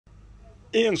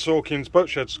Ian Sawkins,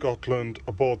 Boatshed, Scotland,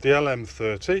 aboard the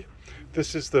LM30.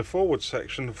 This is the forward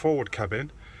section, the forward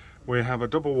cabin. We have a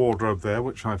double wardrobe there,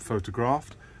 which I've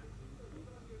photographed.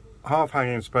 Half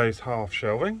hanging space, half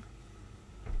shelving.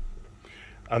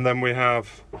 And then we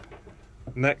have,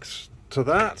 next to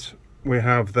that, we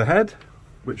have the head,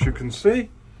 which you can see.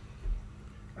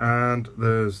 And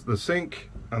there's the sink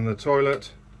and the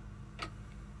toilet.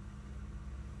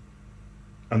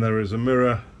 And there is a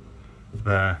mirror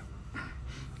there.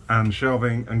 And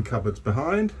shelving and cupboards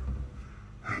behind.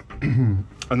 And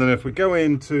then if we go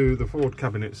into the forward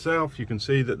cabin itself, you can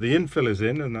see that the infill is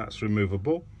in and that's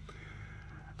removable.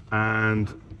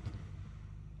 And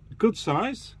good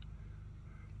size,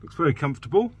 looks very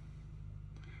comfortable,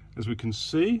 as we can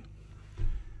see.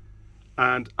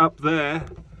 And up there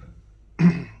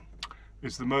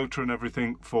is the motor and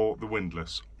everything for the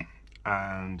windlass.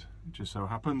 And it just so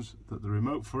happens that the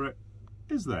remote for it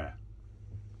is there.